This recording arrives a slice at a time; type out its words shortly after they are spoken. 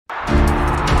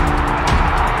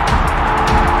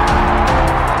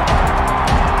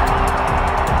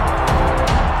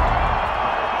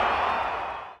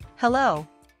Hello.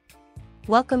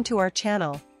 Welcome to our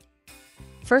channel.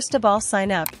 First of all,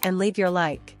 sign up and leave your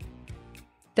like.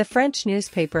 The French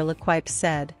newspaper L'Equipe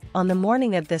said, on the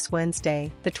morning of this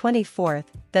Wednesday, the 24th,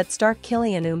 that star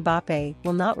Kylian Mbappé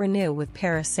will not renew with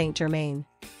Paris Saint-Germain.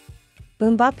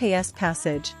 Mbappé's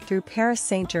passage through Paris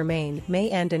Saint-Germain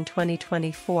may end in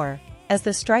 2024, as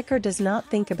the striker does not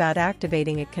think about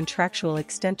activating a contractual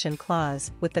extension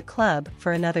clause with the club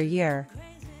for another year.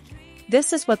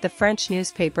 This is what the French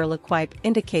newspaper L'Equipe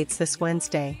indicates this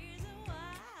Wednesday.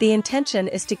 The intention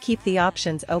is to keep the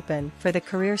options open for the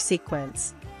career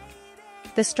sequence.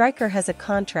 The striker has a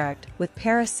contract with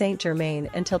Paris Saint-Germain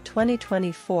until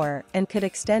 2024 and could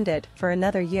extend it for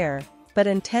another year, but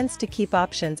intends to keep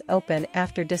options open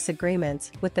after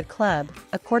disagreements with the club,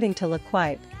 according to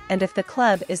L'Equipe, and if the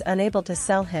club is unable to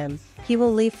sell him, he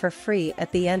will leave for free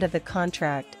at the end of the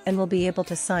contract and will be able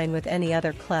to sign with any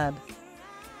other club.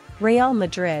 Real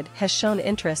Madrid has shown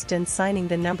interest in signing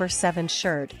the number 7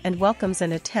 shirt and welcomes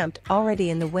an attempt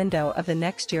already in the window of the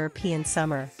next European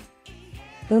summer.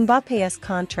 Mbappé's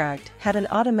contract had an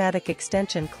automatic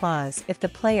extension clause if the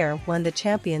player won the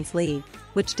Champions League,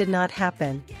 which did not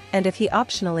happen, and if he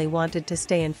optionally wanted to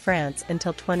stay in France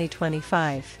until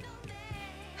 2025.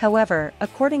 However,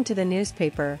 according to the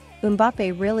newspaper,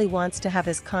 Mbappé really wants to have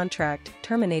his contract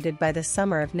terminated by the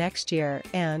summer of next year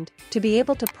and, to be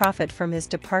able to profit from his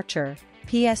departure,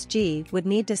 PSG would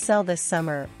need to sell this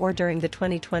summer or during the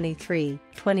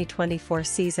 2023-2024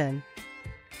 season.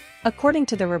 According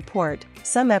to the report,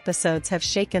 some episodes have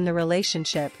shaken the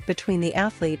relationship between the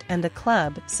athlete and the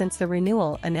club since the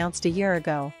renewal announced a year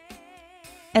ago.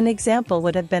 An example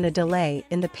would have been a delay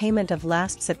in the payment of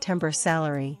last September's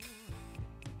salary.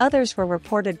 Others were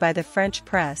reported by the French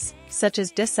press, such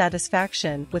as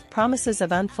dissatisfaction with promises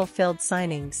of unfulfilled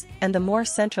signings and the more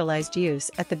centralized use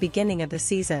at the beginning of the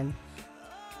season.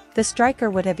 The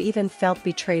striker would have even felt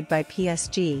betrayed by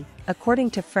PSG, according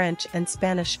to French and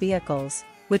Spanish vehicles,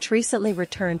 which recently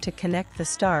returned to connect the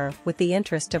star with the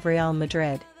interest of Real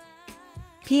Madrid.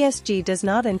 PSG does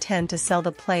not intend to sell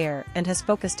the player and has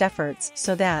focused efforts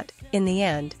so that, in the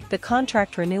end, the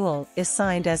contract renewal is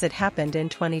signed as it happened in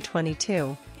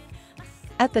 2022.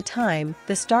 At the time,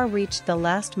 the star reached the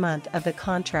last month of the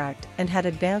contract and had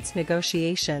advanced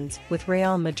negotiations with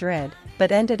Real Madrid,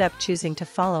 but ended up choosing to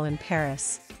follow in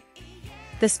Paris.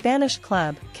 The Spanish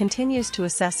club continues to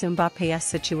assess Mbappé's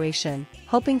situation,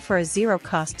 hoping for a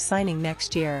zero-cost signing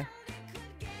next year.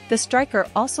 The striker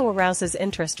also arouses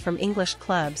interest from English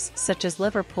clubs such as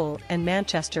Liverpool and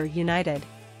Manchester United.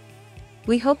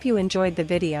 We hope you enjoyed the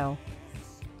video.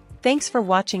 Thanks for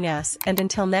watching us, and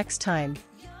until next time.